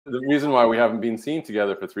The reason why we haven't been seen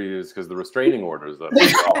together for 3 years is because the restraining orders that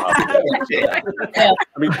we all have together.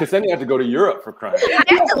 I mean, Ksenia had to go to Europe for crying.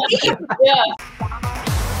 Yeah.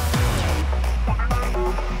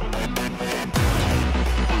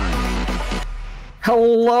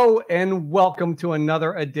 Hello and welcome to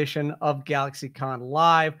another edition of GalaxyCon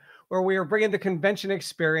Live, where we are bringing the convention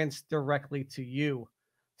experience directly to you.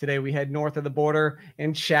 Today we head north of the border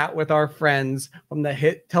and chat with our friends from the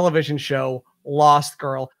hit television show Lost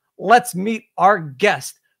Girl. Let's meet our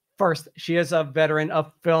guest. First, she is a veteran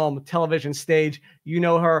of film, television, stage. You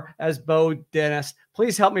know her as Bo Dennis.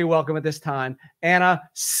 Please help me welcome at this time, Anna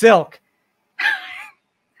Silk.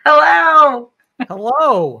 Hello.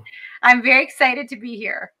 Hello. I'm very excited to be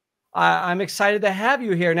here. I'm excited to have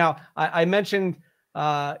you here. Now, I mentioned,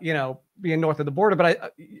 being north of the border,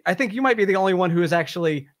 but I think you might be the only one who is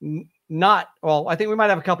actually not. Well, I think we might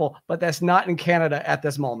have a couple, but that's not in Canada at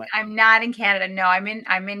this moment. I'm not in Canada. No, I'm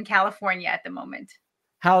in California at the moment.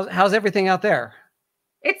 How's everything out there?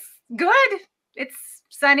 It's good. It's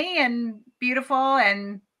sunny and beautiful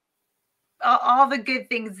and all the good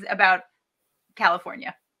things about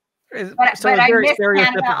California. But I miss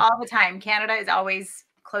Canada all the time. Canada is always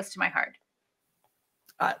close to my heart.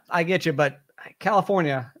 I get you, but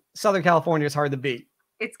California, Southern California is hard to beat.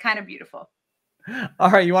 It's kind of beautiful. All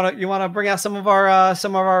right, you want to bring out some of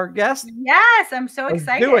our guests? Yes, I'm so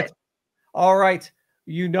excited. Let's do it. All right,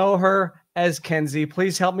 you know her as Kenzi.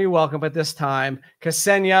 Please help me welcome at this time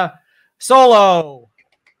Ksenia Solo.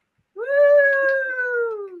 Woo!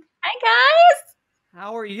 Hi guys.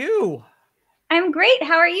 How are you? I'm great.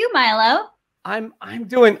 How are you, Milo? I am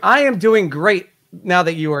doing great now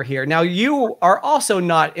that you are here. Now you are also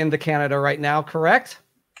not in the Canada right now, correct?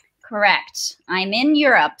 Correct. I'm in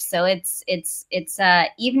Europe, so it's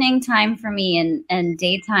evening time for me and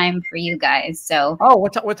daytime for you guys. So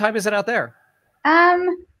what time is it out there?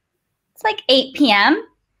 It's like 8 p.m.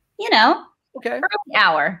 You know, okay, early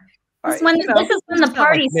hour. This is right. when the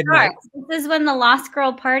party like starts. This is when the Lost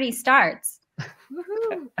Girl party starts.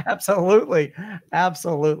 Absolutely.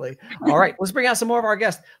 Absolutely. All right. Let's bring out some more of our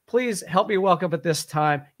guests. Please help me welcome at this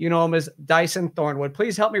time. You know him as Dyson Thornwood.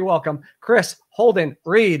 Please help me welcome Kris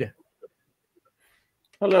Holden-Ried.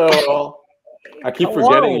 Hello. I keep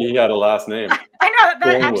forgetting he had a last name. I know that.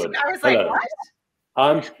 Thornwood. Actually, I was like, Hello. what?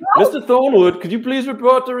 I'm Mr. Thornwood. Could you please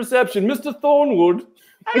report to reception? Mr. Thornwood.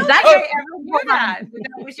 I don't think I ever knew that.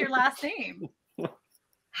 That was your last name.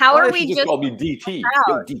 How are we just just called me DT?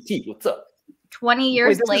 Yo, DT, what's up? 20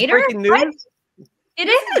 years Wait, later? Breaking news? It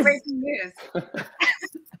is. Breaking news.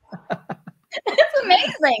 It's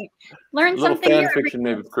amazing. Learn A little something fan new. fiction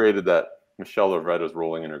maybe created that Michelle Loretta is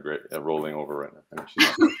rolling in her grave, rolling over right now.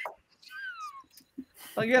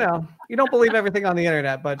 Well, you don't believe everything on the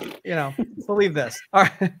internet, but believe this. All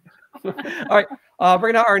right. All right.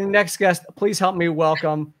 Bringing out our next guest. Please help me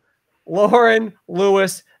welcome Lauren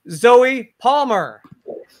Lewis, Zoie Palmer.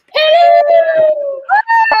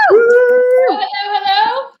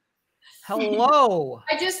 Hello. Hello.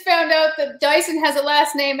 I just found out that Dyson has a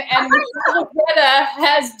last name and Loretta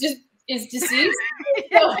is deceased.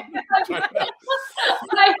 So,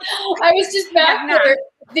 I was just back there.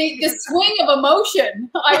 The swing of emotion.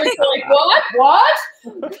 I was like, what?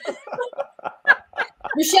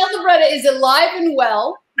 Michelle Loretta is alive and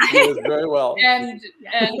well. She is very well.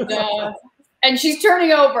 And she's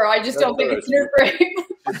turning over. I just don't think it's in her grave.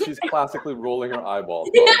 She's classically rolling her eyeballs.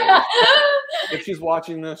 Yeah. If she's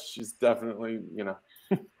watching this, she's definitely,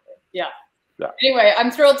 Yeah. Anyway,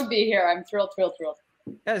 I'm thrilled to be here. I'm thrilled.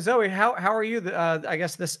 Yeah, Zoie, how are you? I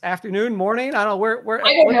guess this afternoon, morning. I don't know where.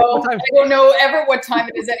 I don't know. I don't know ever what time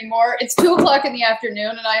it is anymore. It's 2 o'clock in the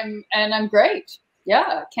afternoon, and I'm great.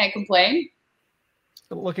 Yeah, can't complain.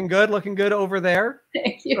 Looking good over there.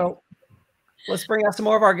 Thank you. So let's bring out some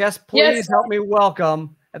more of our guests. Please help me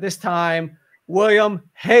welcome at this time William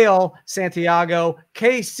Hale Santiago,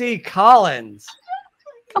 KC Collins.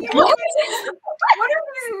 What are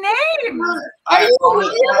these names? Are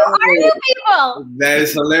you people? That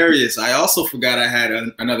is hilarious. I also forgot I had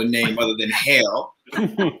another name other than Hale.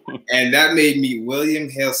 And that made me William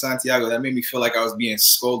Hale Santiago. That made me feel like I was being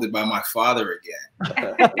scolded by my father again.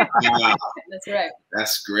 Wow. That's right.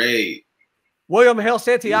 That's great. William Hale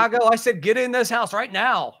Santiago, I said, get in this house right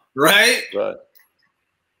now. Right? But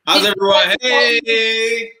How's everyone? Hey.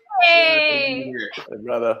 Hey. hey,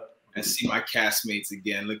 brother. I see my castmates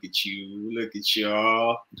again. Look at you. Look at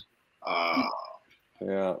y'all.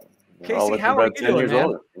 Yeah. Casey, how are you doing,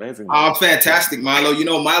 man? Amazing. I'm fantastic, Milo.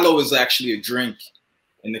 Milo is actually a drink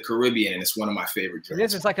in the Caribbean, and it's one of my favorite drinks.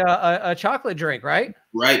 This is like a chocolate drink, right?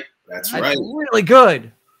 Right. That's right. Really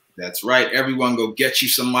good. That's right. Everyone go get you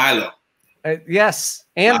some Milo. Yes.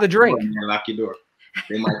 and the drink. Lock your door.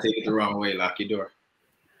 They might take it the wrong way. Lock your door.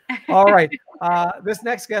 All right. This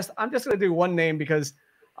next guest, I'm just going to do one name because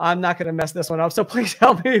I'm not going to mess this one up. So please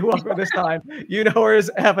help me welcome this time. You know her as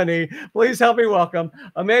Evony. Please help me welcome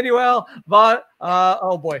Emmanuelle Vaugier.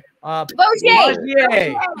 Vaugier.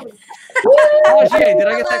 Vaugier. Did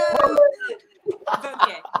I get that close?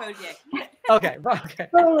 Vaugier. Okay.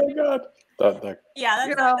 Oh my God. Yeah,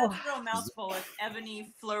 that's a real mouthful. It's Evony,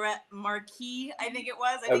 Fleurette, Marquise, I think it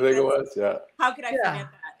was. I think it was, yeah. How could I forget that?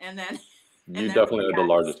 And then you definitely had the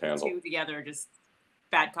largest handle. Two together, just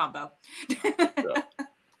bad combo. Yeah.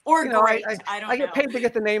 Or great. I don't know. I get paid to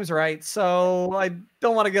get the names right, so I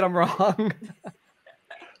don't want to get them wrong.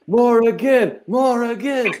 More again. Oh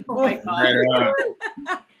my God.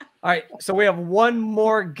 All right, so we have one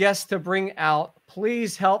more guest to bring out.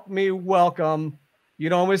 Please help me welcome, you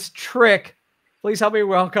know him as Trick. Please help me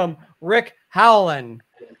welcome Rick Howland.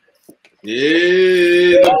 Yeah.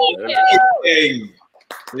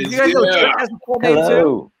 You guys know Trick has a full name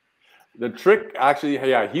too? The Trick, actually,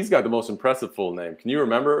 yeah, he's got the most impressive full name. Can you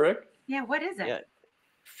remember it, Rick? Yeah, what is it? Yeah.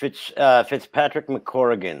 Fitzpatrick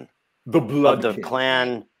McCorrigan. The Blood of the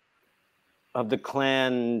Clan. Of the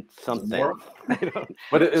Clan something.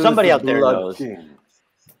 But somebody out there knows.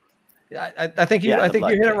 Yeah, I think you hit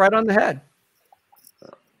it right on the head.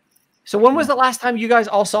 So when was the last time you guys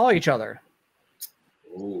all saw each other?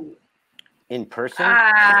 Ooh. In person?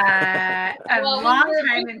 A long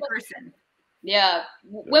time in person. Yeah.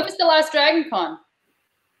 When was the last Dragon Con?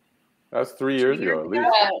 That was 3 years ago, at least.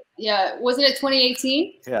 Yeah. Wasn't it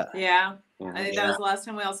 2018? Yeah. Yeah. I think that was the last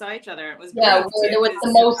time we all saw each other. It was there was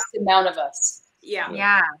the most amount of us. Yeah.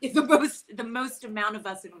 Yeah. The most amount of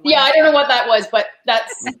us in one. Yeah, I don't know what that was, but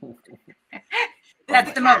that's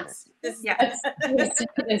that's the most. That's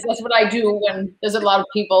what I do when there's a lot of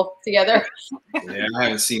people together. Yeah, I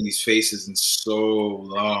haven't seen these faces in so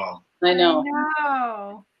long. I know.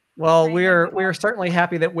 Well, we're certainly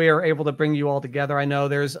happy that we are able to bring you all together. I know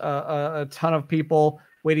there's a ton of people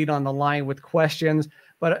waiting on the line with questions,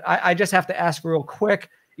 but I just have to ask real quick.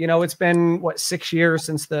 You know, it's been 6 years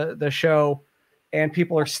since the show, and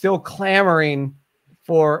people are still clamoring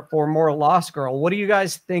for more Lost Girl. What do you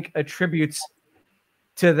guys think attributes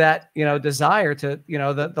to that, desire to,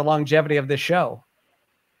 the longevity of this show?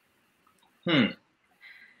 Who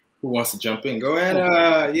wants to jump in? Go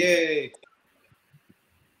ahead. Yay.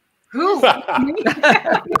 Who? I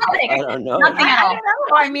don't know. I don't know.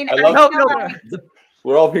 I mean,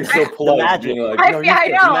 we're all being so polite. I know. Because we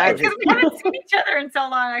haven't seen each other in so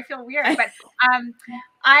long. I feel weird. But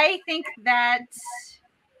I think that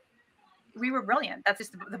we were brilliant. That's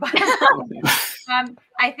just the bottom line.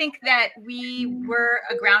 I think that we were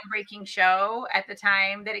a groundbreaking show at the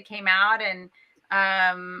time that it came out. And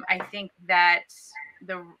I think that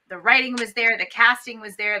the writing was there, the casting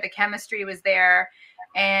was there, the chemistry was there.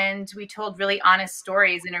 And we told really honest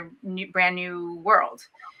stories in a brand new world.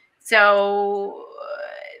 So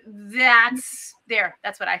that's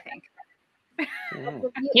what I think.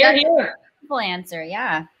 Here. Simple answer,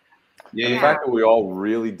 yeah. The fact that we all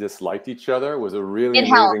really disliked each other was a really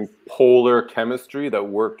amazing polar chemistry that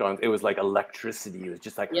worked on. It was like electricity. It was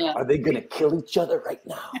just like, are they going to kill each other right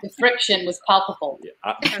now? The friction was palpable.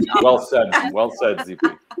 Yeah. Well said,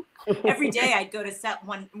 ZP. Every day I'd go to set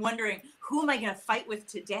wondering, who am I going to fight with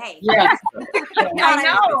today? Yeah. I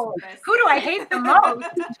know. Who do I hate the most?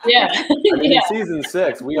 Yeah. In season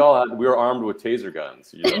 6, we were armed with taser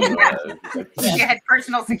guns. You had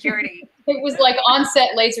personal security. It was like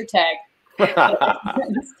on-set laser tag. Oh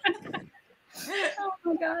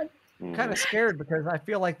my God. I'm kind of scared because I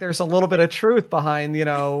feel like there's a little bit of truth behind,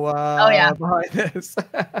 behind this.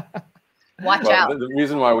 Watch out. The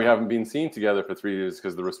reason why we haven't been seen together for 3 years is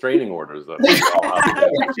because the restraining orders that we all have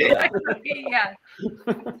to Yeah.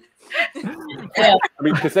 I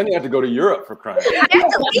mean, Ksenia had to go to Europe for crying. I had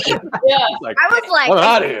to leave. Yeah. I was like, I'm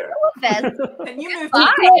out of here. And you moved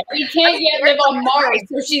We can't yet live on Mars,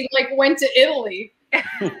 so she went to Italy.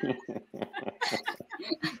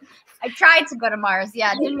 I tried to go to Mars.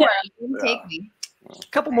 Yeah, it didn't work. It didn't take me. A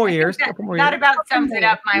couple more years. That about sums it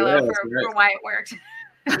up, Milo, for why it worked.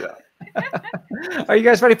 Yeah. Are you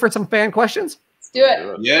guys ready for some fan questions? Let's do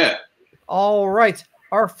it. Yeah. All right.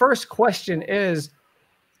 Our first question is,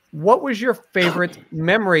 what was your favorite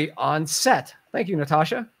memory on set? Thank you,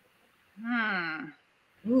 Natasha.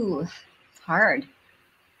 Ooh, it's hard.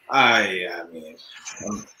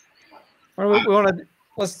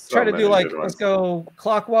 Let's try to do let's go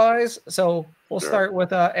clockwise. So we'll start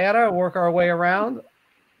with Anna, work our way around.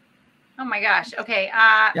 Oh my gosh. Okay.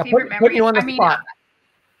 Favorite memory. Put you on the spot.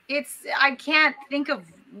 I can't think of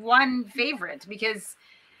one favorite because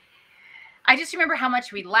I just remember how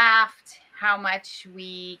much we laughed, how much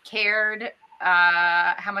we cared,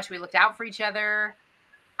 how much we looked out for each other.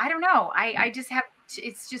 I don't know. I just have,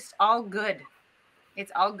 it's just all good.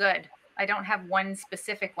 It's all good. I don't have one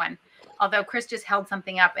specific one. Although Kris just held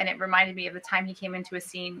something up and it reminded me of the time he came into a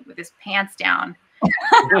scene with his pants down.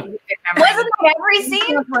 Wasn't that every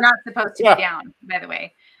scene? We're not supposed to be down, by the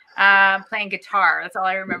way. Playing guitar. That's all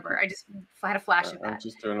I remember. I just had a flash of that. I'm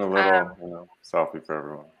just doing a little selfie for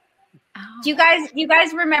everyone. Do you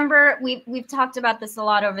guys remember, we've talked about this a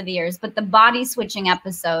lot over the years, but the body switching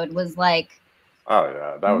episode was like, oh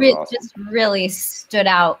yeah, that was awesome. Just really stood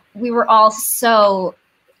out. We were all so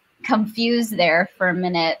confused there for a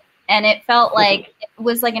minute, and it felt like it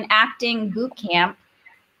was like an acting boot camp,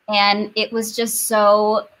 and it was just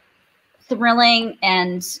so thrilling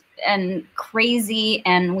and crazy,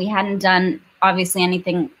 and we hadn't done obviously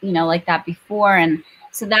anything like that before, and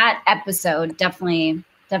so that episode definitely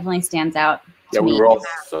stands out. Yeah, we were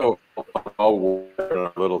all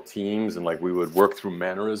little teams, and like we would work through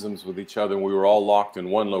mannerisms with each other, and we were all locked in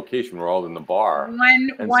one location. We're all in the bar,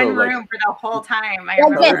 one room for the whole time. I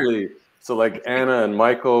remember. So like Anna and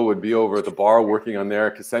Michael would be over at the bar working on their.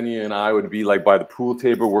 Ksenia and I would be like by the pool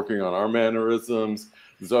table working on our mannerisms.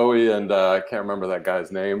 Zoie and I can't remember that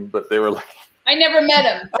guy's name, but they were like. I never met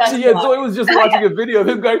him. Actually, yeah, Zoie was just watching a video of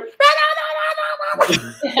him going.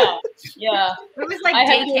 Yeah. It was like I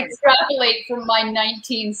had to extrapolate from my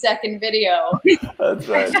 19-second video. That's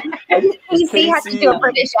right. Casey had to do a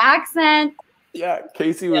British accent. Yeah,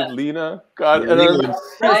 Casey with Lena. God, and I was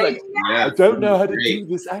like, I don't know how to do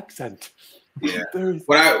this accent. Yeah.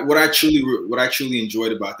 What I truly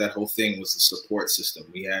enjoyed about that whole thing was the support system.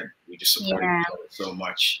 We just supported each other so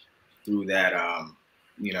much through that.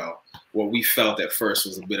 What we felt at first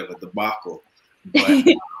was a bit of a debacle, but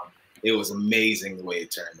it was amazing the way it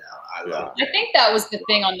turned out. I love it. I think that was the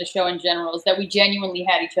thing on the show in general, is that we genuinely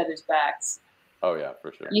had each other's backs. Oh yeah,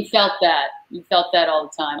 for sure. You felt that. You felt that all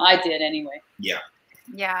the time. I did anyway. Yeah.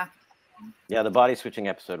 Yeah. Yeah, the body switching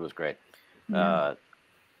episode was great.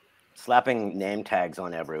 Slapping name tags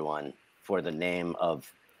on everyone for the name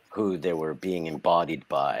of who they were being embodied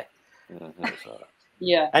by.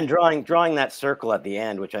 Yeah. And drawing that circle at the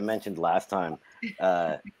end, which I mentioned last time,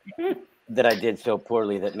 that I did so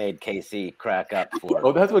poorly that made Casey crack up for.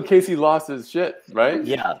 Oh, that's when Casey lost his shit, right?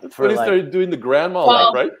 Yeah. That's when he started doing the grandma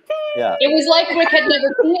laugh, right? Yeah. It was like Rick had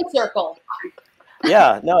never seen a circle.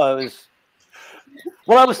 Yeah, no, it was.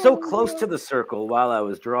 Well, I was so close to the circle while I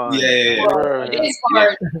was drawing. Yeah. It is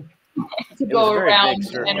hard to go around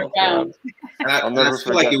and around. And I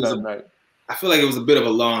feel like it was I feel like it was a bit of a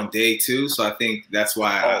long day too, so I think that's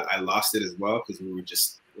why I lost it as well, because we were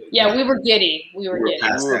just. Yeah, we were giddy. We were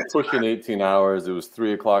pushing 18 hours. It was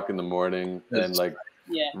 3 o'clock in the morning, and like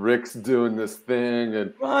Rick's doing this thing,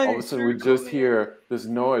 and all of a sudden we just hear this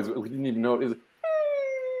noise. We didn't even know it was.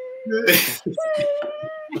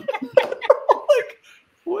 Like,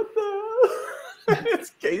 what the? It's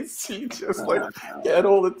Casey just like can't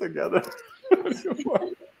hold it together.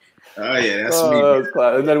 Oh yeah, that's me. That was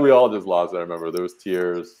class. And then we all just lost it. I remember there was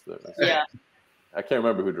tears. Yeah. I can't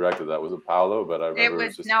remember who directed that. Was it Paolo? But I remember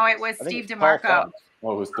it was Steve DeMarco.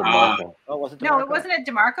 Oh, it was DeMarco. Was it DeMarco? No, it wasn't it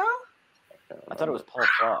DeMarco? I thought it was Paul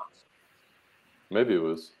Fox. Maybe it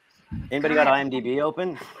was. Anybody got IMDb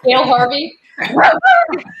open? Hale Harvey.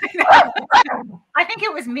 I think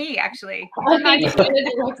it was me, actually.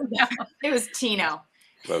 It was Tino.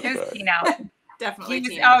 That's it was right. Tino. Definitely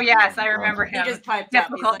Tino. Oh yes, I remember him. He just piped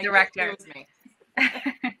Difficult up. He's director. Like, it was me.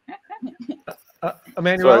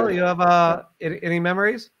 Emmanuelle, you have any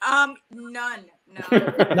memories? None. No.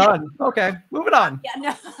 None. Okay, moving on. Yeah,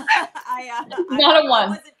 no. Not a one. I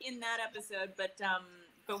wasn't in that episode, but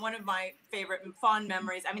one of my favorite and fond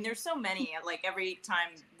memories. I mean, there's so many. Like every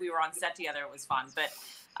time we were on set together, it was fun. But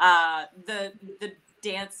the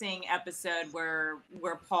dancing episode where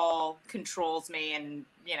Paul controls me and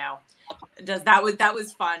that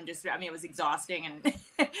was fun. Just it was exhausting and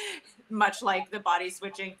much like the body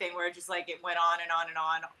switching thing where just like it went on and on and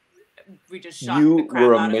on. We just shot the crap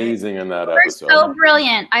were out amazing of it. in that We're episode. so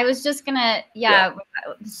brilliant. I was just gonna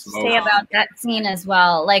say about that scene as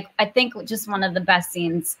well. Like I think just one of the best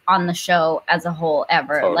scenes on the show as a whole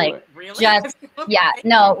ever. Totally. Like Really? just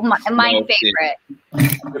my favorite.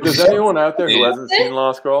 If there's anyone out there who hasn't seen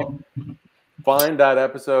Lost Girl, find that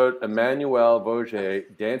episode. Emmanuelle Vaugier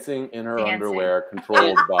dancing in her underwear,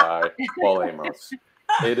 controlled by Paul Amos.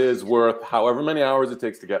 It is worth however many hours it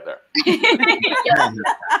takes to get there.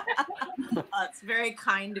 It's very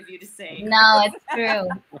kind of you to say. No, it's true.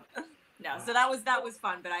 No, so that was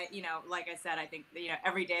fun. But like I said, I think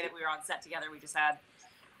every day that we were on set together, we just had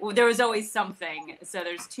there was always something. So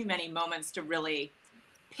there's too many moments to really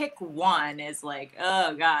pick one. Is like,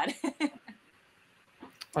 oh God.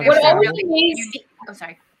 What always amazed, oh,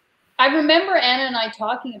 sorry. I remember Anna and I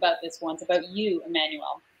talking about this once, about you,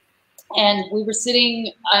 Emmanuelle. And we were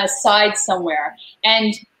sitting aside somewhere.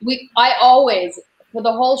 And I always, for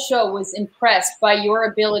the whole show, was impressed by your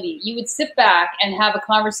ability. You would sit back and have a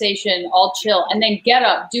conversation, all chill, and then get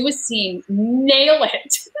up, do a scene, nail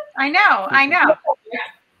it. I know.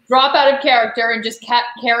 Drop out of character and just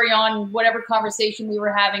carry on whatever conversation we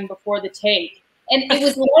were having before the take. And it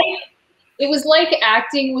was like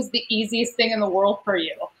acting was the easiest thing in the world for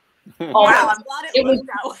you. Wow, I'm glad it was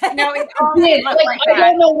that way. No, it always looked like I that.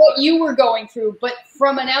 don't know what you were going through, but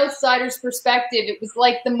from an outsider's perspective, it was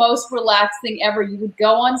like the most relaxed thing ever. You would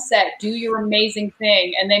go on set, do your amazing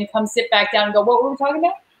thing, and then come sit back down and go, what were we talking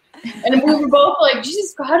about? And we were both like,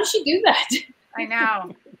 Jesus, how does she do that? I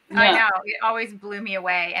know. Yeah. I know. It always blew me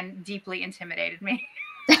away and deeply intimidated me.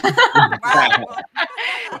 Wow.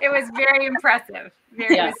 It was very impressive.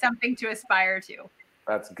 It was something to aspire to.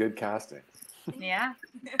 That's good casting. Yeah.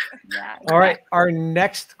 All right. Our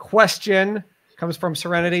next question comes from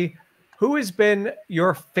Serenity. Who has been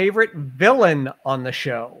your favorite villain on the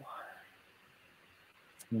show?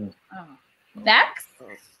 Vex?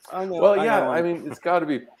 Well, yeah, I mean, it's got to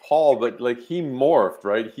be Paul, but like he morphed,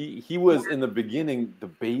 right? He was in the beginning the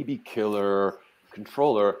baby killer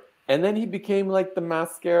controller, and then he became like the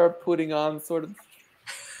mascara putting on sort of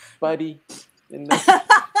buddy. In this.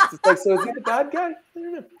 It's like, so is he the bad guy? I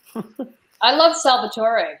don't know. I love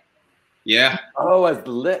Salvatore. Yeah. Oh, as the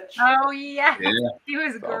Lich. Oh, yeah. Yeah. He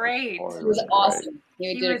was great. He was awesome.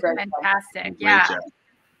 He did a was great job. fantastic. Great Yeah. job.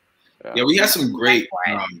 Yeah, we had some great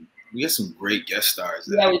guest stars.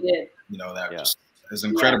 That, Yeah, we did. You know, that just is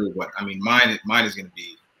incredible. But I mean, mine is gonna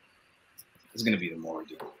be the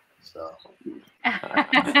Morgan. So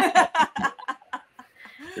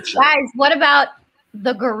Sure. Guys, what about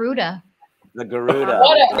the Garuda? The Garuda.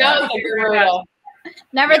 What about the Garuda?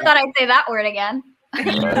 Never thought I'd say that word again.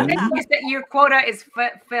 Your quota is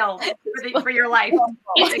filled for your life.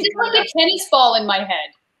 It's just like a tennis ball in my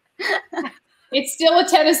head. It's still a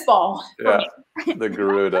tennis ball. Yeah, the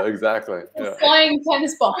Garuda, exactly. Yeah. Flying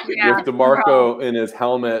tennis ball. Yeah. With DeMarco in his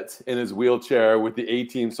helmet, in his wheelchair, with the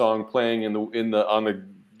A-Team song playing at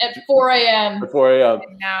 4 a.m. At 4 a.m.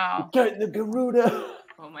 No. Get the Garuda.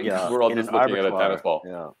 Oh my God. We're all just looking at a tennis ball.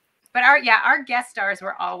 Yeah. But our guest stars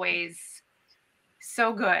were always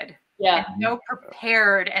so good. Yeah. And so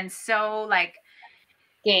prepared and so like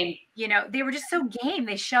game. You know, they were just so game.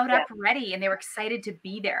 They showed up ready and they were excited to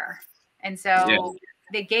be there. And so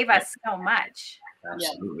they gave us so much.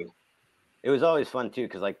 Absolutely. It was always fun too,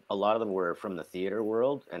 because like a lot of them were from the theater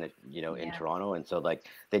world, and in Toronto, and so like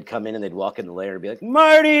they'd come in and they'd walk in the lair and be like,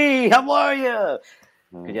 "Marty, how are you?"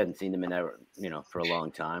 Because you hadn't seen them in ever, for a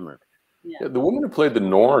long time. Or the woman who played the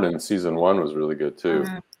Norn in season 1 was really good too.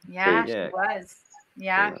 Yeah, she was.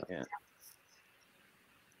 Yeah.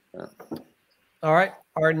 All right.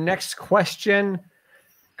 Our next question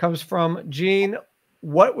comes from Gene.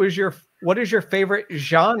 What is your favorite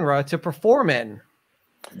genre to perform in?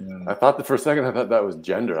 I thought for a second that was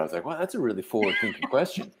gender. I was like, "Wow, that's a really forward-thinking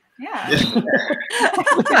question." Yeah.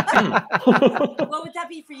 What would that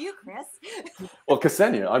be for you, Kris? Well,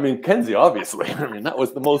 Ksenia. I mean, Kenzi, obviously. I mean, that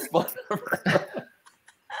was the most fun ever.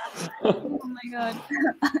 Oh my God.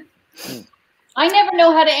 I never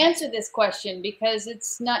know how to answer this question because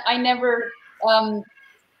it's not. I never am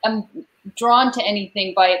drawn to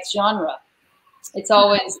anything by its genre. It's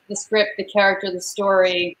always the script, the character, the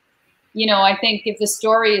story. I think if the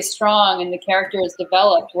story is strong and the character is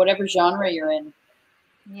developed, whatever genre you're in.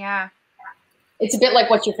 Yeah. It's a bit like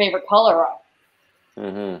what's your favorite color are.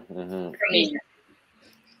 For me.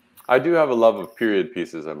 I do have a love of period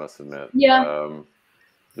pieces, I must admit. Yeah.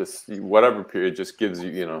 Just whatever period just gives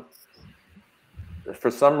you,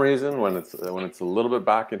 for some reason when it's a little bit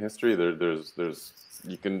back in history, there's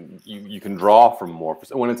you can draw from more.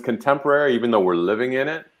 When it's contemporary, even though we're living in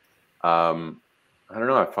it, I don't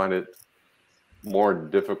know. I find it more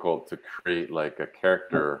difficult to create like a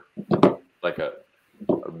character, like a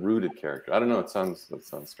rooted character. I don't know. That sounds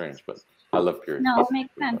strange, but I love period. No, it makes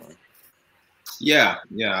sense. Yeah.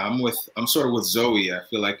 I'm sort of with Zoie. I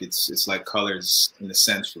feel like it's like colors in the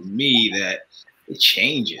sense for me that it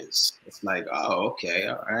changes. It's like, oh, okay,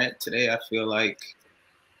 all right. Today I feel like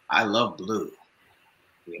I love blue.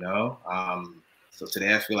 So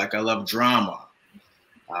today I feel like I love drama.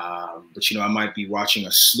 But I might be watching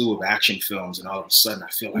a slew of action films, and all of a sudden I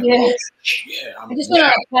feel like, I just went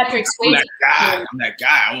on Patrick Swayze. I'm that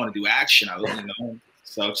guy. I want to do action.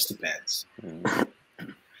 So it just depends.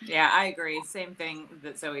 Yeah, I agree. Same thing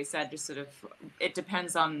that Zoe said. Just sort of, it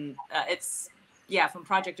depends on from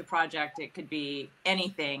project to project. It could be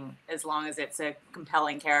anything as long as it's a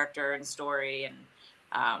compelling character and story,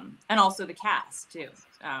 and also the cast too.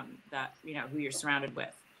 That who you're surrounded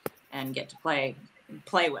with and get to play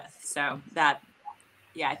with. So that,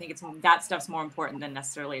 I think that stuff's more important than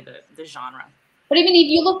necessarily the genre. But even if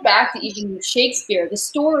you look back to even Shakespeare, the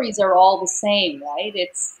stories are all the same, right?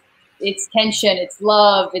 It's tension, it's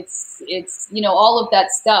love, it's all of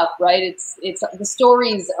that stuff, right? It's the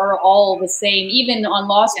stories are all the same. Even on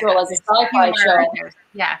Lost Girl as a sci-fi show,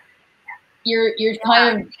 you're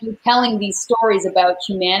kind of you're telling these stories about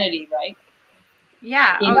humanity, right?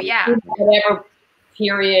 Yeah. In whatever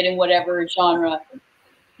period and whatever genre.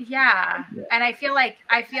 Yeah. And I feel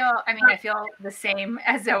the same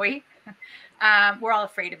as Zoe. We're all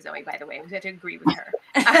afraid of Zoe, by the way. We have to agree with her.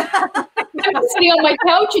 I'm sitting on my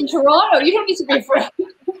couch in Toronto. You don't need to be afraid.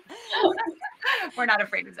 We're not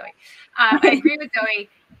afraid of Zoe. I agree with Zoe.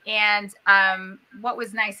 And what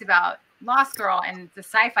was nice about Lost Girl and the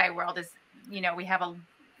sci-fi world is, we have a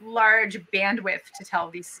large bandwidth to tell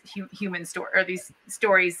these human these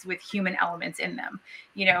stories with human elements in them.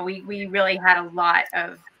 We really had a lot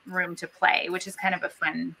of room to play, which is kind of a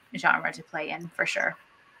fun genre to play in for sure.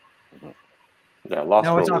 Yeah, Lost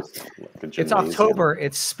Girl was like it's October.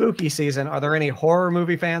 It's spooky season. Are there any horror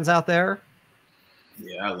movie fans out there?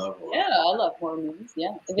 Yeah, I love horror. Yeah, I love horror movies.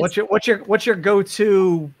 Yeah. What's your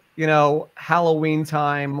go-to, Halloween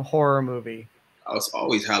time horror movie? Oh, it's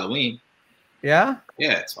always Halloween. Yeah?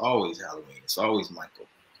 Yeah, it's always Halloween. It's always Michael.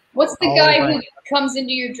 What's the guy who comes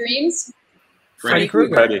into your dreams? Freddy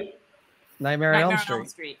Krueger. Freddy. Nightmare on Elm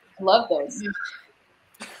Street. I love those.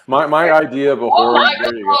 My idea of a horror.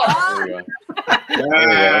 There you go.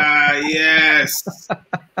 Yes.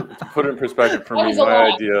 To put it in perspective for me,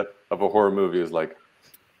 my idea of a horror movie is like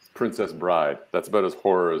Princess Bride. That's about as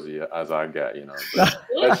horror as I get,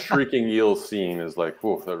 That shrieking eel scene is like,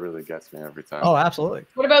 whoa, that really gets me every time. Oh, absolutely.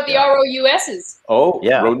 What about the ROUSs? Oh,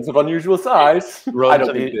 yeah. Rodents of unusual size. I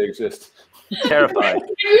don't think they exist. Terrifying.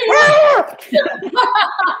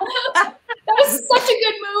 That was such a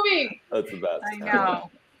good movie. That's the best. I know.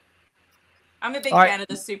 I'm a big fan of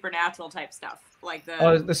the supernatural type stuff, like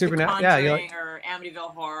the Supernatural, or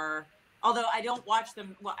Amityville Horror. Although I don't watch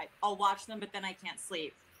them, I'll watch them, but then I can't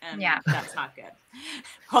sleep, and that's not good.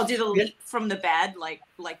 I'll do the leap from the bed, like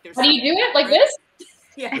there's. How do you do it? Like this?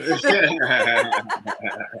 Yeah.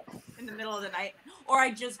 In the middle of the night, or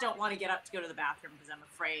I just don't want to get up to go to the bathroom because I'm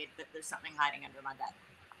afraid that there's something hiding under my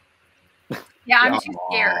bed. Yeah, I'm too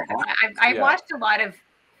scared. I watched a lot of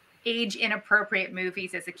age inappropriate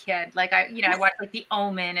movies as a kid. Like I watched like The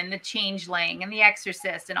Omen and The Changeling and The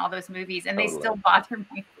Exorcist and all those movies, and they still bother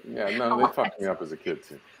me. Yeah, no, they fucked me up as a kid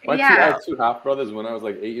too. I had two half brothers. When I was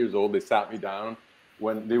like 8 years old, they sat me down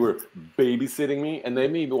when they were babysitting me, and they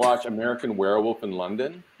made me watch American Werewolf in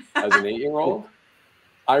London as an 8-year-old.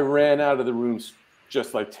 I ran out of the room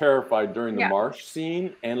just like terrified during the marsh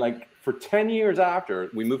scene, and like for 10 years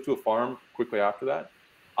after, we moved to a farm quickly after that.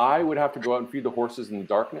 I would have to go out and feed the horses in the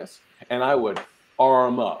darkness, and I would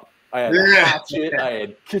arm up. I had a hatchet, I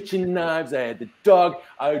had kitchen knives, I had the dog.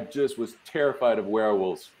 I just was terrified of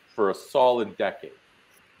werewolves for a solid decade.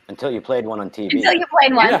 Until you played one on TV. Until you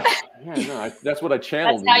played one. That's what I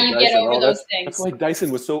channeled. That's how you get over those things. That's why Dyson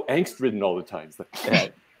was so angst-ridden all the time. He's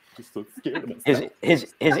like, just so scared of myself. His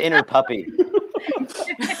inner puppy.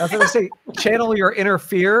 I was going to say, channel your inner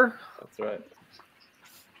fear. That's right.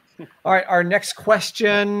 All right, our next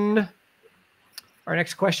question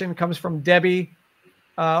comes from Debbie.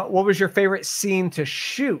 What was your favorite scene to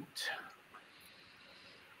shoot?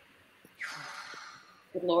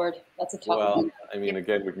 Good Lord, that's a tough one. I mean,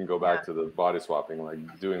 again, we can go back to the body swapping,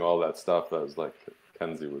 like doing all that stuff. That was like,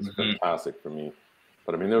 Kenzi was fantastic for me.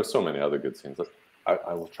 But I mean, there were so many other good scenes.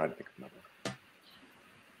 I will try to think of another.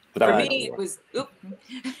 For me, it was.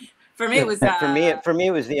 For me, it was. For me,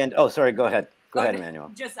 it was the end. Oh, sorry. Go ahead. Go ahead,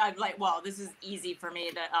 Emmanuelle. Just I'm like, well, this is easy for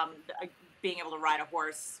me that being able to ride a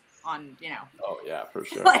horse on, Oh yeah, for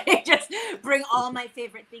sure. Like just bring all my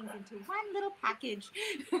favorite things into one little package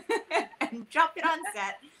and drop it on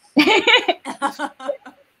set.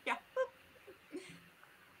 Yeah.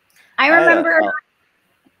 I remember.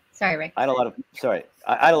 Sorry, Rick. I had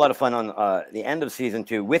a lot of fun on the end of season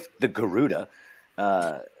 2 with the Garuda.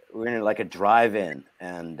 We're in like a drive-in,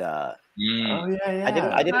 and I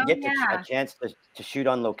didn't get a chance to shoot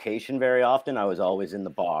on location very often. I was always in the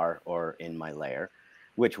bar or in my lair,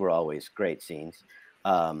 which were always great scenes.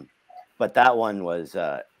 But that one was,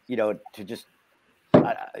 to just,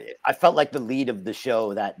 I felt like the lead of the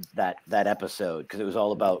show that episode, because it was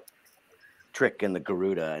all about Trick and the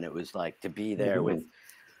Garuda, and it was like to be there with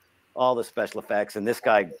all the special effects. And this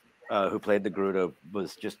guy who played the Garuda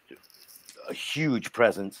was just a huge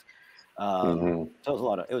presence. So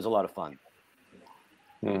it was a lot of fun.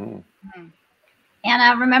 And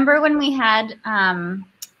remember when we had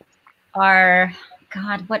our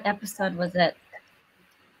what episode was it?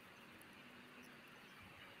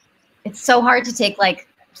 It's so hard to take like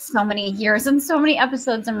so many years and so many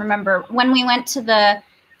episodes and remember when we went to the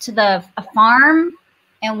farm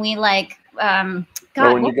and we like when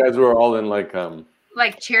you guys were all in like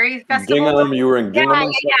cherry festival. Gingham, you were in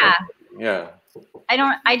Gingham. Yeah.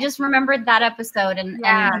 I just remembered that episode and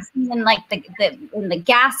like in the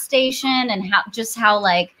gas station and how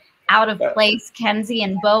like out of place Kenzi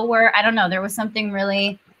and Bo were. I don't know. There was something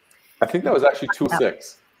really. I think that was actually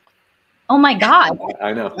 206. Oh my God.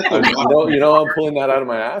 I know. You know, I'm pulling that out of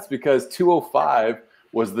my ass because 205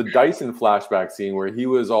 was the Dyson flashback scene where he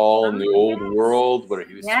was all in the old world, where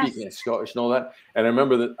he was speaking in Scottish and all that. And I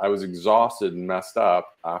remember that I was exhausted and messed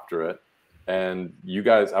up after it. And you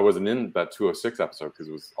guys, I wasn't in that 206 episode because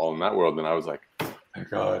it was all in that world. And I was like, thank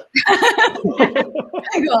God.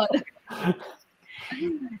 Thank God.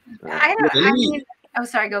 Oh,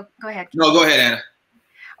 sorry. Go ahead. No, go ahead, Anna.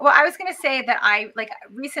 Well, I was going to say that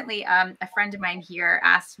recently a friend of mine here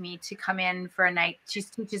asked me to come in for a night. She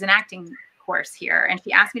teaches an acting course here, and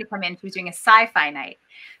she asked me to come in. She was doing a sci-fi night.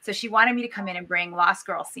 So she wanted me to come in and bring Lost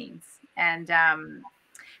Girl scenes. And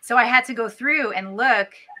so I had to go through and look,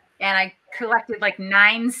 and I collected like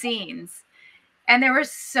 9 scenes. And there were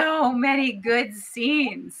so many good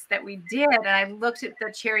scenes that we did. And I looked at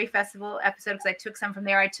the Cherry Festival episode because I took some from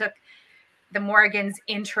there. I took the Morrigan's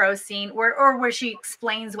intro scene where she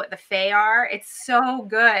explains what the Fae are. It's so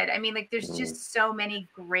good. I mean, like there's just so many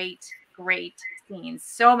great scenes,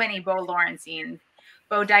 so many Bo Lawrence scenes,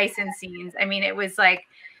 Bo Dyson scenes. I mean, it was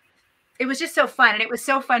just so fun. And it was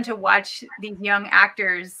so fun to watch these young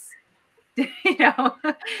actors, you know,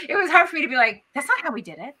 it was hard for me to be like, that's not how we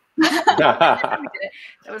did it. That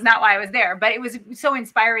was not why I was there, but it was so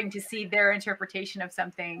inspiring to see their interpretation of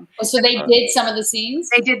something. So they did some of the scenes?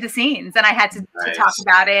 They did the scenes, and I had to talk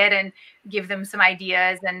about it and give them some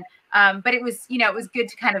ideas. And but it was, you know, it was good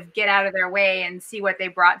to kind of get out of their way and see what they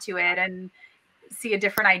brought to it and see a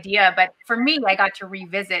different idea. But for me, I got to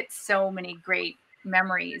revisit so many great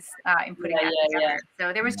memories in putting that together.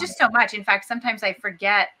 So there was just so much. In fact, sometimes I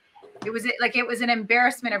forget. It was an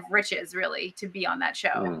embarrassment of riches, really, to be on that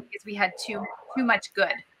show because we had too much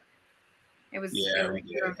good. We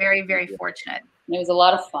were very, very fortunate. It was a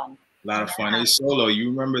lot of fun. A lot of fun. Hey, Solo, you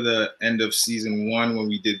remember the end of season 1 when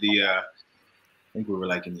we did the, I think we were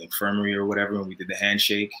like in the infirmary or whatever, when we did the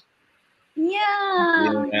handshake? Yeah.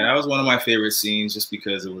 And that was one of my favorite scenes just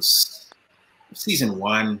because it was season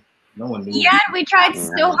 1. No one knew. Yeah, we tried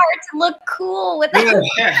so hard to look cool with that.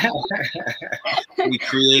 We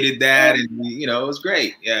created that, and it was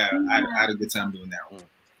great. Yeah, I had a good time doing that one.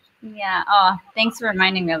 Yeah. Oh, thanks for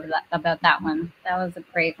reminding me about that one. That was a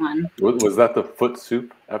great one. Was that the foot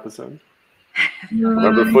soup episode?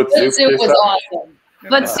 Remember foot soup? Foot soup was awesome.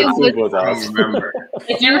 Foot soup was awesome. Remember.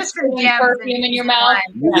 If you spray perfume in your mouth,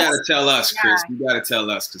 you gotta tell us, Kris. You gotta tell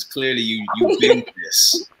us because clearly you've been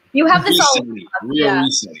this. You have this recently,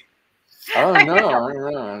 recently. Oh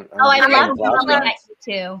no! I loved it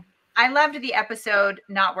too. I loved the episode,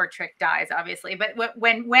 not where Trick dies, obviously, but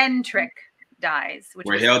when Trick dies,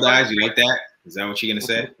 where Hale dies. You like that? Is that what you're gonna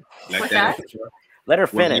say? Like that? Let her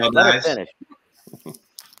finish. Let her finish.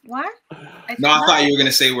 What? I thought you were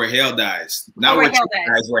gonna say where Hale dies. Not where Trick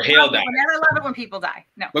dies. Where Hale dies. I never love it when people die.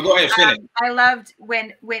 No. But go ahead, finish. I loved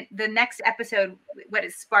when the next episode, when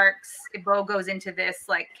it sparks, Bo goes into this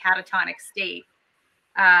like catatonic state.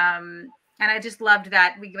 And I just loved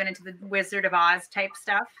that we went into the Wizard of Oz type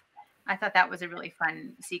stuff. I thought that was a really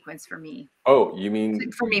fun sequence for me. Oh, you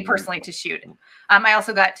mean for me personally to shoot? I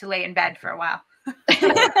also got to lay in bed for a while.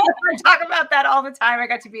 I talk about that all the time. I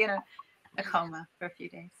got to be in a coma for a few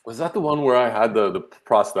days. Was that the one where I had the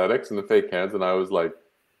prosthetics and the fake hands, and I was like,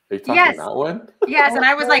 "Are you talking that one?" Yes, and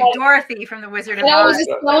I was like Dorothy from the Wizard of Oz. I was a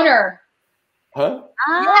stoner. Huh?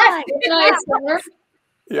 Yes.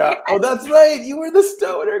 Yeah. Oh, that's right. You were the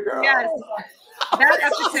stoner girl. Yes. That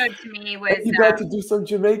episode to me was. You got to do some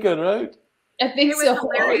Jamaican, right? I think it was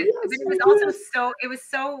hilarious. It was also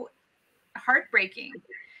so heartbreaking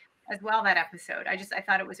as well. That episode. I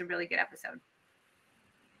thought it was a really good episode.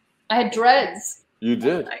 I had dreads. You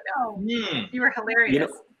did. I know. You were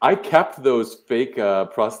hilarious. I kept those fake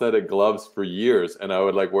prosthetic gloves for years, and I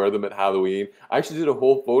would like wear them at Halloween. I actually did a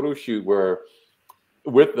whole photo shoot with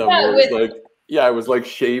them. Yeah, where it was like. Yeah, I was like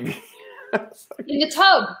shaving. In the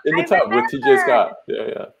tub. In the tub with TJ Scott.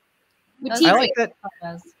 Yeah. I like that.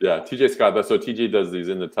 Yeah, TJ Scott. So TJ does these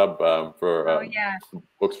in the tub for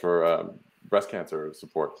books for breast cancer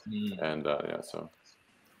support, and yeah, so.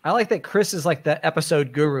 I like that Kris is like the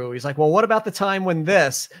episode guru. He's like, well, what about the time when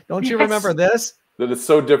this? Don't you remember this? That it's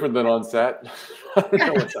so different than on set. I don't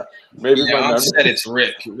know what's that. Maybe on set it's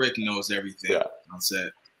Rick. Rick knows everything on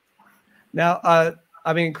set. Now,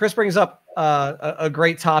 I mean, Kris brings up a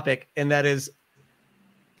great topic, and that is,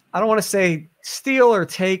 I don't want to say steal or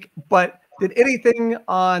take, but did anything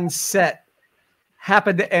on set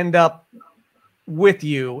happen to end up with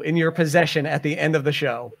you in your possession at the end of the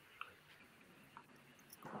show?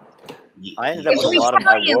 I ended up with a lot of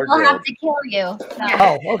my wardrobe. We'll have to kill you. No.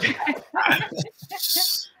 Oh, okay.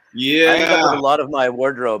 Yeah. I ended up with a lot of my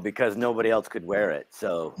wardrobe because nobody else could wear it.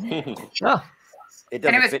 So it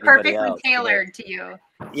was perfectly tailored to you.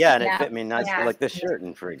 Yeah, and it fit me nice, like this shirt,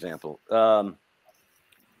 and for example. But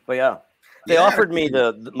yeah, they offered me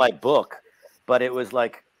my book, but it was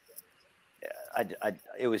like,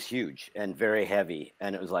 it was huge and very heavy,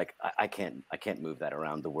 and it was like I can't move that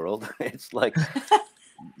around the world. It's like,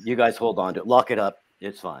 you guys hold on to it, lock it up,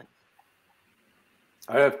 it's fine.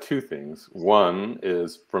 I have two things. One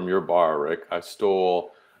is from your bar, Rick. I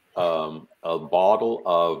stole a bottle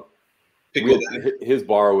of. His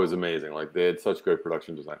bar was amazing. Like, they had such great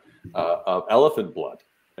production design of elephant blood.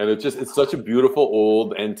 And it's such a beautiful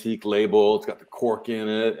old antique label. It's got the cork in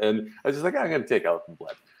it. And I was just like, I'm going to take elephant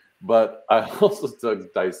blood. But I also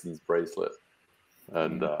took Dyson's bracelet.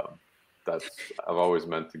 And I've always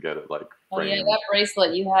meant to get it like framed. Oh yeah, that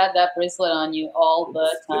bracelet. You had that bracelet on you all the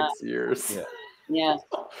time. 6 years. Yeah.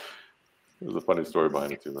 There's a funny story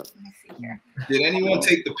behind it too, man. Did anyone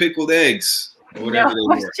take the pickled eggs? No, I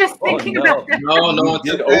was just thinking about that. No one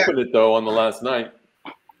did open it though on the last night.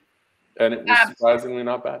 And it was surprisingly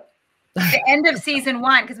not bad. The end of season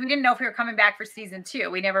 1, because we didn't know if we were coming back for season 2.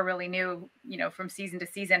 We never really knew, from season to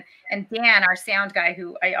season. And Dan, our sound guy,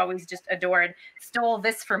 who I always just adored, stole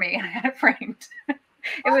this for me, and I had it framed. It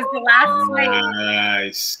was the last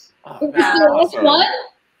nice. The last one?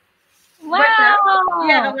 Wow.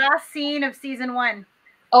 Yeah, the last scene of season 1.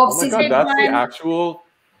 Oh my God, that's the actual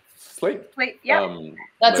slate. Yeah.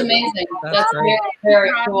 That's amazing. That's very,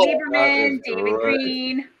 very cool. Lieberman, David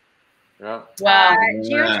Green. Yeah. Wow.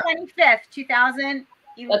 June 25th, 2000.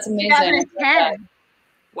 That's amazing. 2010.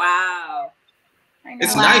 Wow.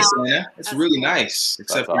 It's nice, man. It's really nice.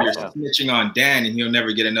 Except for you're snitching on Dan and he'll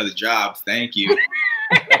never get another job. Thank you.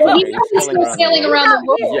 Well, he's still sailing around the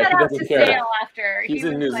world. Yeah, he doesn't care. He's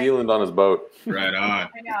in New Zealand on his boat. Right on. I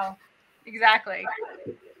know. Exactly.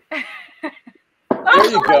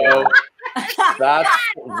 There you go. That's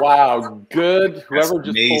wow. Good. Whoever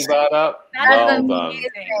just pulled that up. That's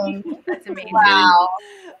amazing. That's amazing. Wow.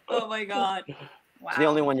 Oh my God. Wow. It's the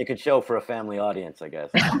only one you could show for a family audience, I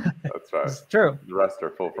guess. That's right. It's true. The rest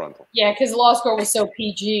are full frontal. Yeah, because Lost Girl was so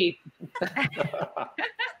PG.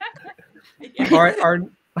 All right,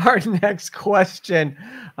 our next question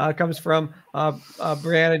comes from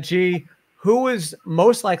Brianna G. Who is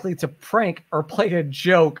most likely to prank or play a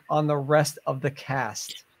joke on the rest of the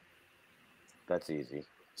cast? That's easy.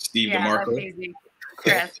 Steve DeMarco. That's easy.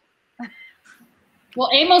 Kris. Well,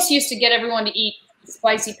 Amos used to get everyone to eat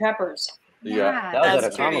spicy peppers. Yeah. That was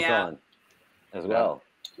at a Comic-Con as well.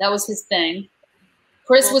 That was his thing.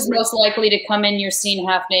 Kris was most likely to come in your scene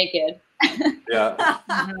half naked. Yeah.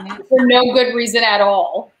 For no good reason at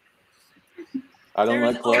all. I don't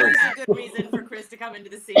like clothes. There's a good reason for Kris to come into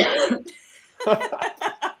the scene.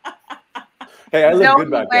 Hey, I look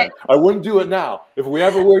good back then. I wouldn't do it now. If we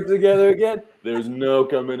ever work together again, there's no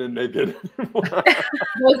coming in naked.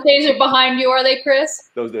 Those days are behind you, are they,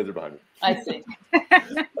 Kris? Those days are behind me. I think.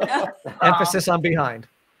 Emphasis on behind.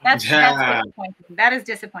 That's disappointing. That is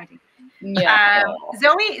disappointing. Yeah.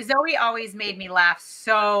 Zoe always made me laugh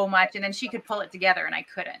so much, and then she could pull it together, and I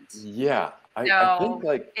couldn't. Yeah, I think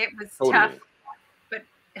like it was tough, but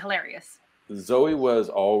hilarious. Zoe was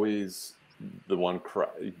always the one,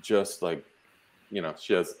 just like,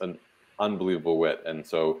 she has an unbelievable wit, and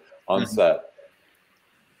so on set,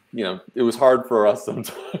 it was hard for us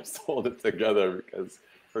sometimes to hold it together because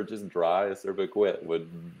her just dry, acerbic wit would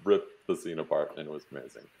rip the scene apart, and it was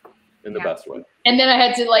amazing. In the best way. And then I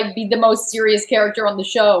had to be the most serious character on the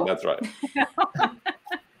show. That's right.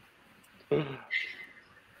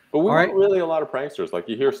 But we weren't really a lot of pranksters. Like,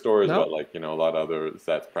 you hear stories about a lot of other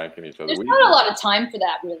sets pranking each other. There's not a lot of time for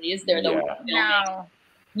that, really, is there? Though. No.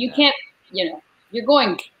 You can't. You're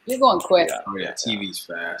going quick. Oh yeah, TV's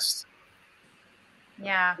fast.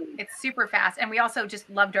 Yeah, it's super fast, and we also just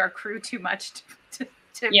loved our crew too much to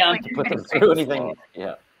put them through anything.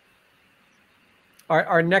 Yeah.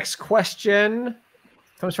 Our next question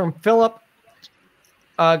Comes from Philip.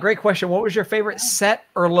 Great question. What was your favorite set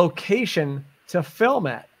or location to film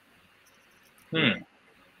at?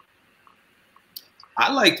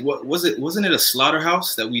 I liked, what was it? Wasn't it a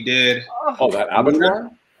slaughterhouse that we did? Oh, that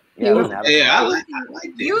abattoir? Yeah, I liked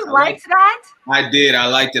it. You liked that? I did. I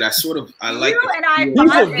liked it. I liked it. You and I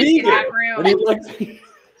bonded in that room.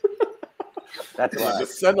 That's why. The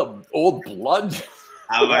scent of old blood.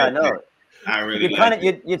 I liked it. I really liked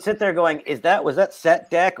it. You'd sit there going, was that set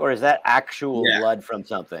deck or is that actual blood from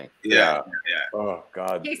something? Yeah. Oh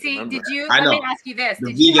God. Casey, let me ask you this. The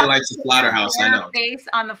Did you vegan have likes the slaughterhouse, I know. Face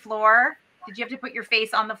on the floor? Did you have to put your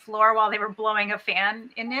face on the floor while they were blowing a fan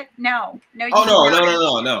in it? No. No, absolutely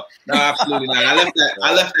not.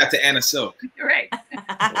 I left that to Anna Silk. Right.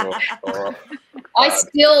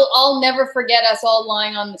 I'll never forget us all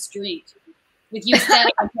lying on the street with you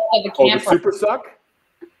standing on top of the camper. The super suck?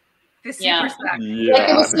 The super suck. Yeah. Like,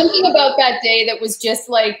 there was something about that day that was just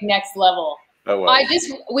like next level.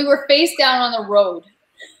 We were face down on the road.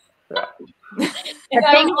 Yeah. Are you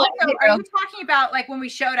talking about like when we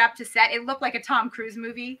showed up to set, it looked like a Tom Cruise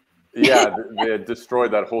movie? Yeah, they had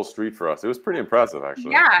destroyed that whole street for us. It was pretty impressive,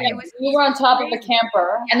 actually. Yeah, it was. We were on top of a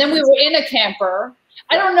camper, and then we were in a camper.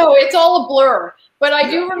 I don't know. It's all a blur, but I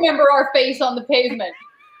do remember our face on the pavement.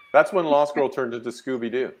 That's when Lost Girl turned into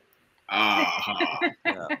Scooby-Doo.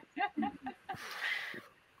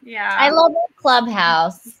 Yeah. I love the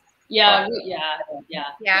clubhouse. Yeah.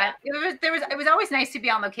 It was always nice to be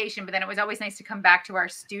on location, but then it was always nice to come back to our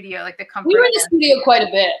studio, like the comfort. We were in the studio quite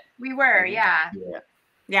a bit. We were, yeah.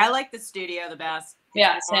 Yeah, I like the studio the best.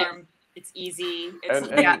 Yeah, same. It's easy.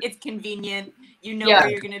 It's convenient. You know where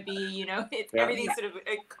you're going to be. You know, everything's sort of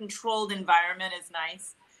a controlled environment is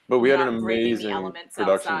nice. But we had an amazing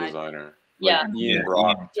production designer. Ian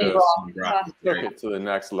Brock took it to the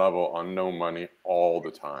next level on no money all the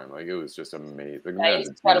time. Like, it was just amazing. It's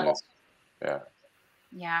incredible. Yeah.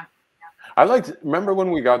 I remember when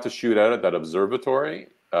we got to shoot out at that observatory.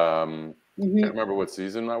 Can't remember what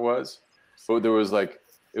season that was. But there was like,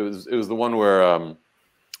 it was the one where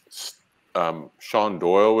Sean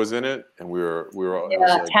Doyle was in it, and we were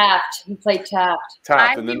like, Taft. He played Taft.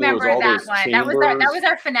 I remember that one. That was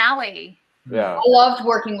our finale. Yeah. I loved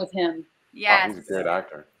working with him. Yes. He's a great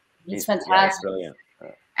actor. He's fantastic. Brilliant.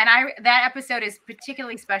 And that episode is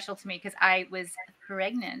particularly special to me because I was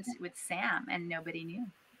pregnant with Sam and nobody knew.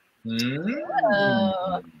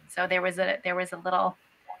 So there was a little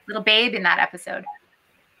babe in that episode.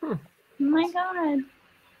 Oh my God.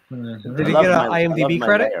 Did he get an IMDb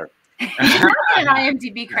credit? He doesn't get an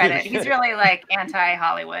IMDb credit. He's really like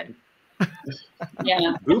anti-Hollywood.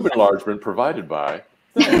 Yeah. Boob enlargement provided by.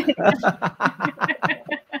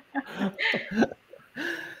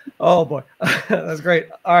 Oh boy. That's great.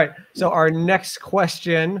 All right. So our next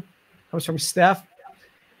question comes from Steph.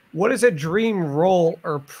 What is a dream role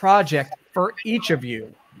or project for each of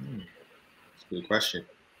you? Good question.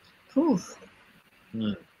 Ooh.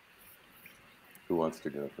 Who wants to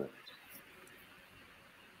go first?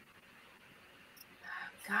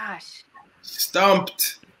 Gosh.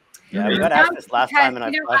 Stumped. Yeah, we got asked this last time, and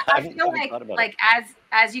I feel like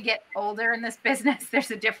as you get older in this business,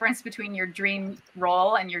 there's a difference between your dream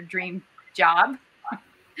role and your dream job.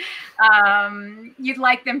 You'd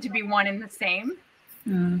like them to be one and the same,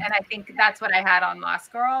 and I think that's what I had on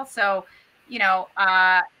Lost Girl. So,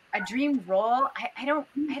 a dream role, I don't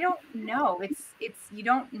know. It's you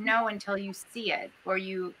don't know until you see it, or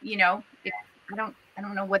I don't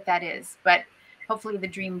know what that is, but hopefully the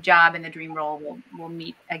dream job and the dream role will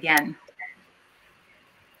meet again.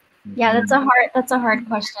 Yeah, that's a hard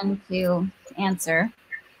question to answer.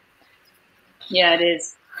 Yeah, it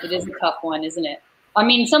is. It is a tough one, isn't it? I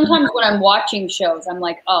mean, sometimes when I'm watching shows, I'm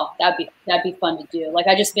like, oh, that'd be fun to do. Like,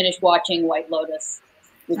 I just finished watching White Lotus,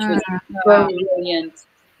 which was brilliant.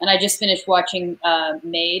 And I just finished watching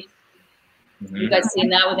Maid. You guys seen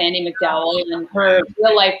that with Andie MacDowell, and her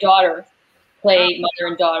real life daughter played mother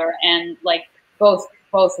and daughter, and like both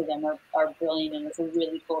of them are brilliant, and it's a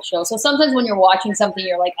really cool show. So sometimes when you're watching something,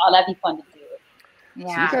 you're like, oh, that'd be fun to do.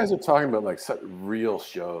 Yeah. So you guys are talking about like such real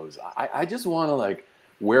shows. I just want to like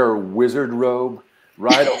wear a wizard robe,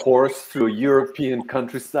 ride a horse through a European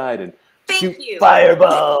countryside, and shoot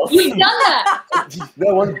fireballs. You've done that. I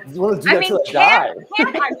want to do that till I die.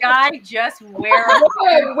 Can't a guy just wear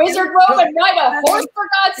a wizard robe and ride a horse, for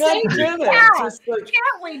God's sake?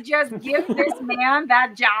 Can't we just give this man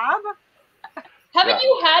that job? Haven't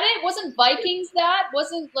you had it? Wasn't Vikings that?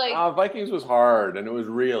 Wasn't like Vikings was hard and it was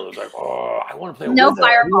real. It was like, oh, I want to play. No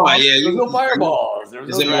fireballs. There's no fireballs.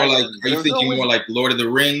 Is it more like? Are you thinking more like Lord of the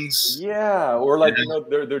Rings? Yeah, or like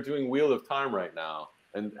they're doing Wheel of Time right now,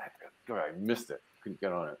 and I missed it. can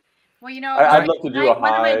get on it. Well, you know, I'd love to do a one of my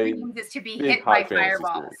high, dreams is to be hit by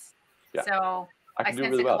fireballs. Yeah. So I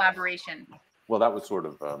sense a collaboration. Well, that was sort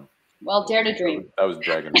of. Well, dare to dream. That was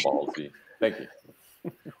Dragon Ball Z. Thank you.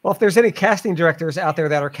 Well, if there's any casting directors out there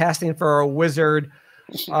that are casting for a wizard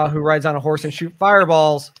who rides on a horse and shoot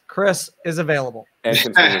fireballs, Kris is available. And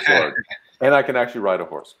can swing a sword. And I can actually ride a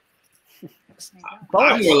horse.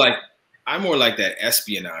 I'm more like that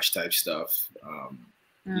espionage type stuff.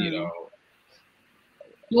 You know.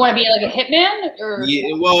 You want to be like a hitman, or?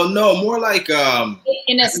 Yeah, well, no, more like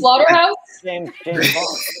in a slaughterhouse. James Bond.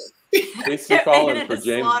 J.C. Collins for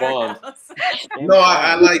James Bond. No,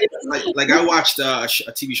 I like I watched a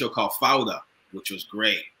TV show called Fauda, which was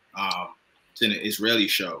great. It's an Israeli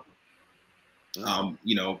show.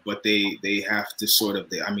 You know, but they have to sort of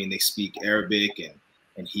they speak Arabic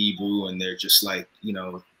and Hebrew, and they're just like, you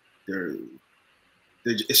know,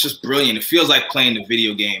 it's just brilliant. It feels like playing a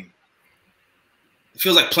video game. It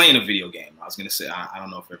feels like playing a video game. I was gonna say I don't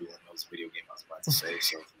know if everyone knows the video game I was about to say,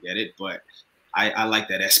 so forget it. But I like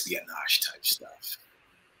that espionage type stuff.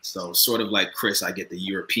 So sort of like Kris, I get the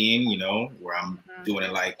European, you know, where I'm doing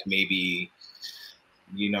it like maybe,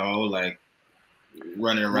 you know, like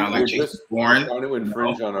running around like Jason Bourne. Trying to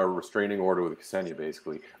infringe on our restraining order with Ksenia,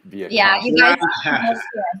 basically. You guys.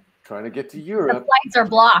 Trying to get to Europe. The flights are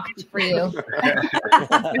blocked for you.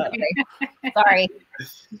 Sorry.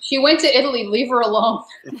 She went to Italy. Leave her alone.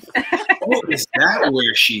 Oh, is that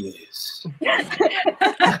where she is?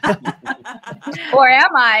 Or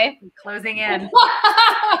am I? Closing in.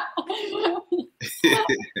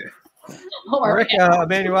 Rick,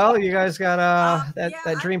 Emmanuelle, you guys got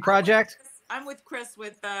that dream project? I'm with Kris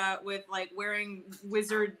with like wearing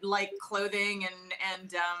wizard-like clothing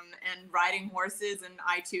and riding horses, and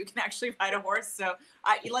I too can actually ride a horse. So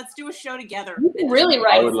let's do a show together. You can really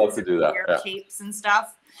ride. I would love to do that. Wear capes and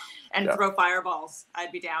stuff, and throw fireballs.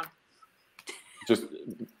 I'd be down. Just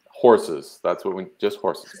horses. That's what just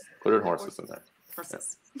horses. Put in horses in there.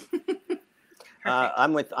 Horses. Yeah.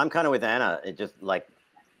 I'm kind of with Anna. It just like,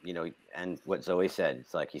 you know, and what Zoie said,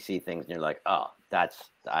 it's like you see things and you're like, oh,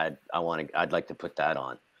 I'd like to put that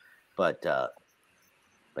on, but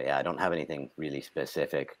yeah, I don't have anything really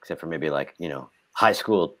specific except for maybe like, you know, high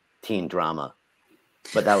school teen drama,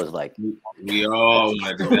 but that was like we all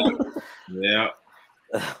want to do that.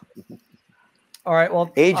 Yeah. All right.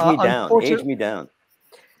 Well, age me down.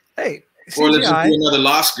 Hey, or let's just do another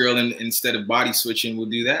Lost Girl, and instead of body switching, we'll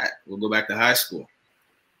do that. We'll go back to high school.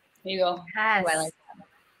 There you go. Yes. I like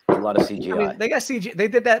a lot of CGI. I mean, they got CGI. They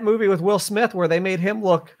did that movie with Will Smith where they made him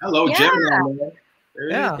look. Hello, Gemini.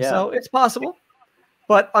 Yeah, so it's possible.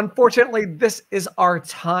 But unfortunately, this is our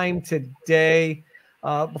time today.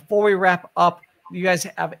 Before we wrap up, do you guys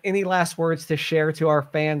have any last words to share to our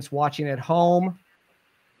fans watching at home?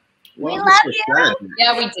 We love you.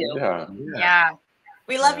 Yeah, we do. Yeah.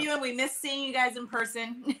 We love you, and we miss seeing you guys in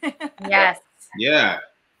person. Yes. Yeah.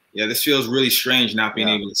 Yeah, this feels really strange not being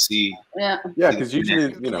able to see. Yeah, because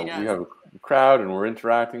usually, you know, we have a crowd and we're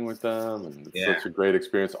interacting with them, and it's such a great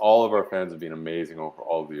experience. All of our fans have been amazing over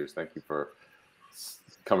all the years. Thank you for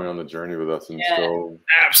coming on the journey with us and still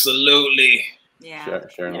absolutely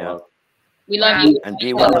sharing love. We love you, and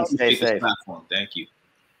be well and stay safe. Thank you.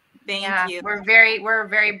 Thank you. We're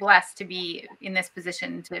very blessed to be in this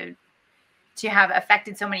position to have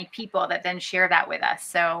affected so many people that then share that with us.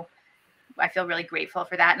 So I feel really grateful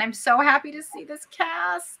for that. And I'm so happy to see this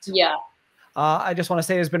cast. Yeah. I just want to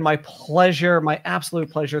say it's been my pleasure, my absolute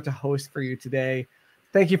pleasure to host for you today.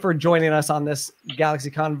 Thank you for joining us on this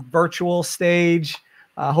GalaxyCon virtual stage.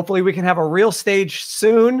 Hopefully we can have a real stage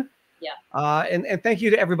soon. Yeah. And thank you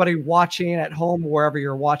to everybody watching at home, wherever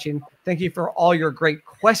you're watching. Thank you for all your great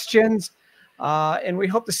questions. And we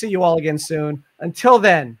hope to see you all again soon. Until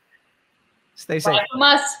then, stay safe. Bye from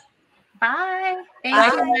us. Bye.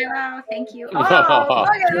 Thank you, Milo. Thank you. Oh, look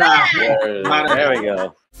at that. There we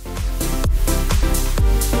go.